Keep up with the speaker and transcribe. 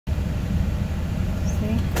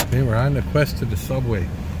Okay, we're on the quest to the Subway.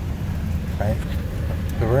 Okay,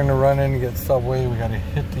 so we're gonna run in and get Subway. We gotta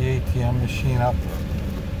hit the ATM machine up.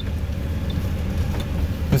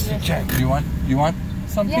 Mr. Chen, you want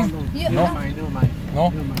something? Yeah. No?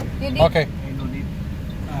 No? Okay. I don't need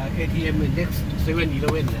ATM in next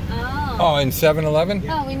 7-Eleven. Oh, in 7-Eleven?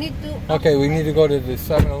 Oh, we need to. Okay, we need to go to the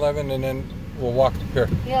 7-Eleven and then we'll walk up here.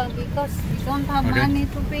 Yeah, because we don't have money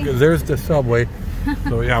to pay. There's the Subway.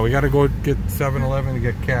 So yeah, we got to go get 7-Eleven to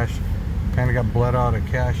get cash. Kind of got bled out of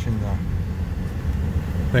cash in the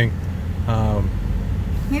thing.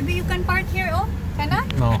 Maybe you can park here, oh? Can I?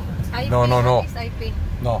 No. I No, pay, no, no. I pay.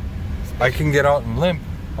 No. I can get out and limp.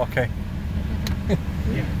 Okay.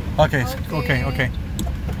 Okay. Okay. Thank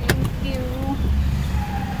you.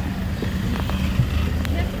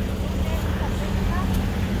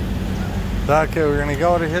 Okay, we're gonna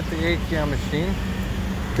go to hit the ATM machine.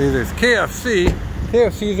 See, there's KFC.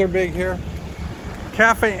 KFCs are big here.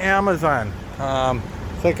 Cafe Amazon.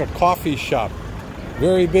 It's like a coffee shop.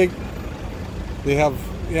 Very big. They have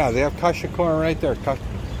Kashikoran right there.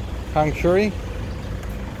 Kang Shuri.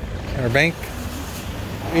 Our bank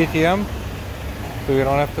ATM. So we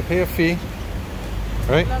don't have to pay a fee.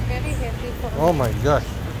 Right? Very heavy for Oh my gosh.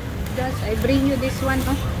 Just I bring you this one,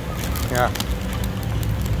 oh. Yeah.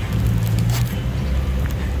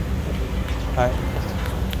 Hi.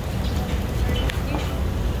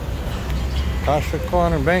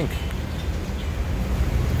 Kashikoran Bank.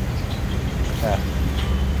 Yeah.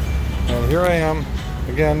 And here I am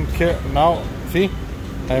again. Now, see,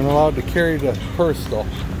 I'm allowed to carry the purse though.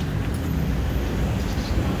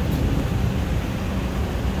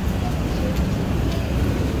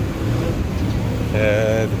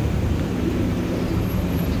 And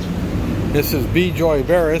this is B. Joy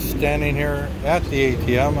Barris standing here at the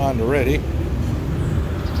ATM on the ready.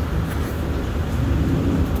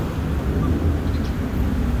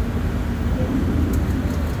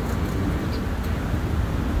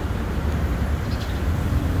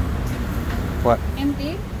 What?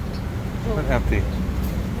 Empty? What empty?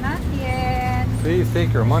 Not yet. Please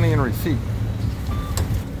take your money and receipt.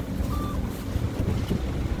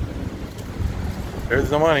 There's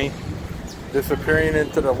the money disappearing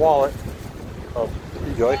into the wallet of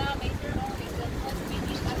B-Joy.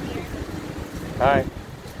 Hi.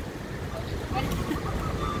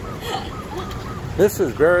 This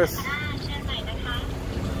is Barris.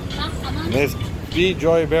 Miss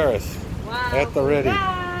B-Joy Barris. Wow. At the ready.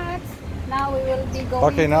 Congrats. Now we will be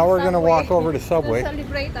going. Okay, now we're going to walk over to Subway. To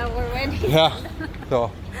celebrate our wedding. Yeah. So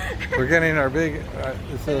we're getting our big,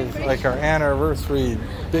 this is like our anniversary,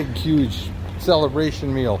 big, huge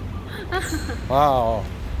celebration meal. Wow.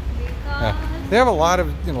 Yeah. They have a lot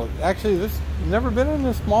of, actually this, never been in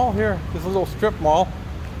this mall here. This is a little strip mall,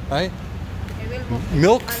 right?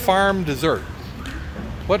 Milk Farm Dessert.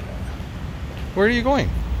 What? Where are you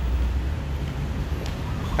going?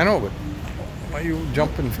 I know, but why you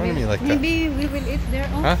jump in front of me like that? Maybe we will eat there.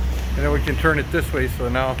 Oh. Huh? And then we can turn it this way, so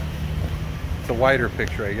now it's a wider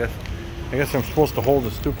picture, I guess. I guess I'm supposed to hold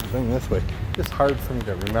the stupid thing this way. It's hard for me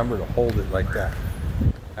to remember to hold it like that.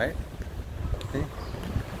 Right? See?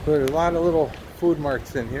 So there's a lot of little food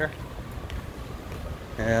marks in here.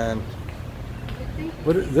 And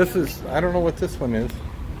this is, I don't know what this one is.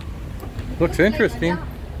 Looks interesting.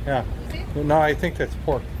 Yeah. No, I think that's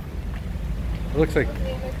pork. It looks like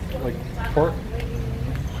pork.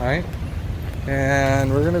 Alright. And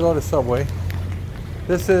we're gonna go to Subway.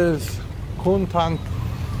 This is Kumtatang.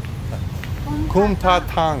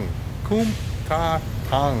 Kumtatang.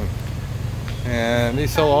 And they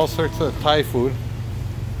sell all sorts of Thai food.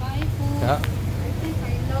 Thai food. Yeah. I think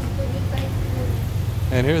I love to eat Thai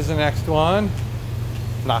food. And here's the next one.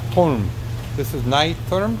 Natorm. This is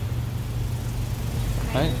Naitorm.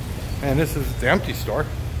 Right? And this is the empty store.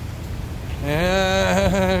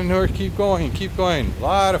 And we're keep going. A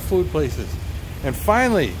lot of food places. And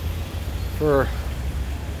finally, for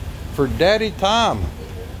Daddy Tom.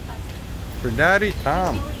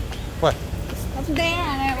 What? Up there,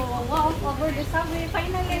 and I will walk over the Subway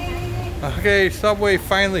finally. Okay, Subway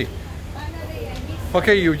finally.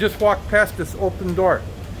 Okay, you just walked past this open door.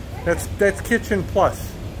 That's Kitchen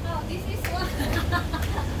Plus. Oh, this is one.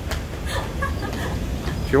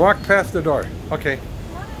 You walked past the door. Okay.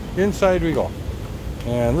 Inside we go.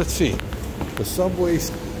 And let's see. The Subway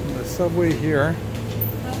here.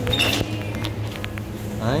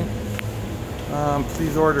 Alright.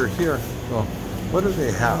 Please order here. So, what do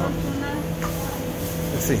they have?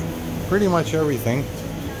 Let's see. Pretty much everything.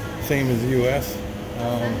 Same as the US.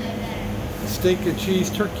 Steak and cheese,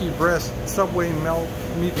 turkey breast, Subway melt,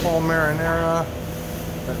 meatball marinara,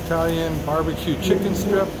 Italian barbecue chicken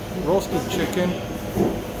strip, roasted chicken,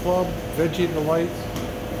 Club, Veggie Delight.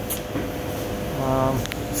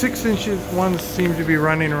 6-inch ones seem to be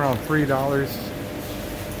running around $3.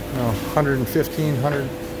 No, 115,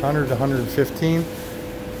 100 to 115.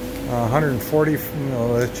 140,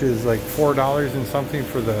 which is like $4 and something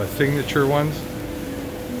for the signature ones.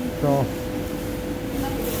 So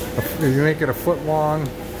if you make it a foot long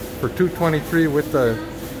for $2.23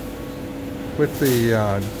 with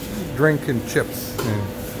the drink and chips,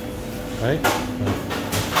 right?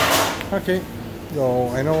 Okay, so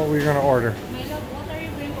I know what we're gonna order.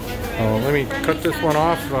 Let me cut this one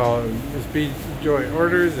off. Miss B Joy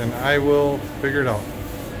orders, and I will figure it out.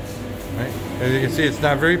 Right? As you can see, it's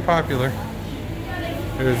not very popular.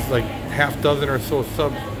 There's like half dozen or so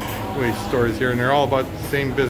Subway stores here, and they're all about the same business.